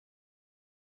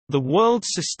The World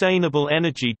Sustainable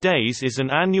Energy Days is an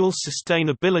annual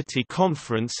sustainability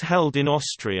conference held in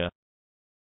Austria.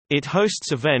 It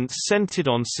hosts events centered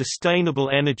on sustainable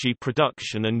energy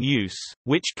production and use,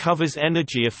 which covers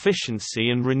energy efficiency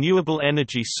and renewable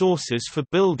energy sources for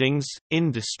buildings,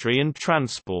 industry and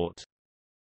transport.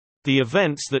 The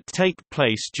events that take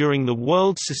place during the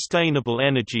World Sustainable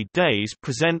Energy Days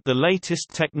present the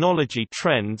latest technology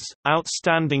trends,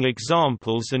 outstanding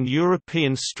examples and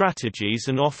European strategies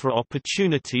and offer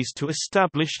opportunities to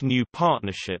establish new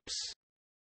partnerships.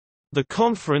 The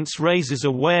conference raises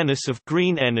awareness of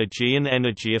green energy and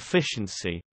energy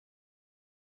efficiency.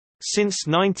 Since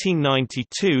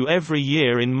 1992, every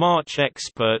year in March,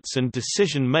 experts and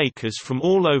decision-makers from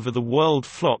all over the world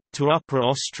flock to Upper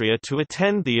Austria to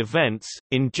attend the events.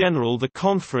 In general, the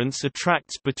conference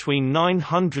attracts between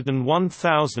 900 and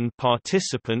 1,000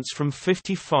 participants from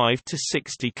 55 to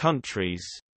 60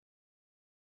 countries.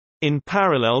 In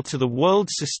parallel to the World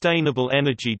Sustainable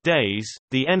Energy Days,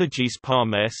 the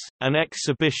Energiesparmesse, an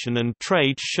exhibition and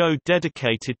trade show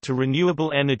dedicated to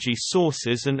renewable energy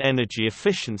sources and energy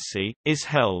efficiency, is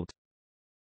held.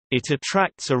 It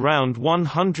attracts around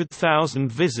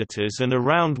 100,000 visitors and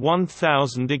around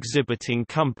 1,000 exhibiting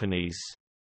companies.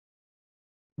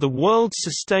 The World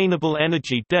Sustainable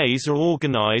Energy Days are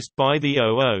organized by the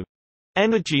OO.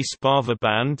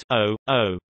 Energiesparverband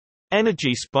OO.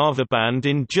 Energiesparverband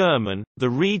in German, the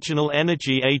regional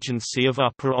energy agency of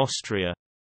Upper Austria.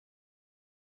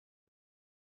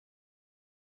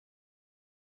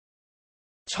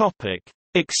 Topic: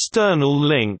 External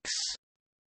links.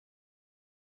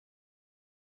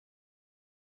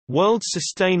 World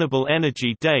Sustainable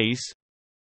Energy Days.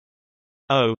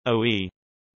 OE.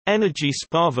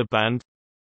 Energiesparverband.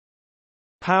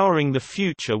 Powering the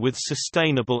future with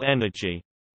sustainable energy.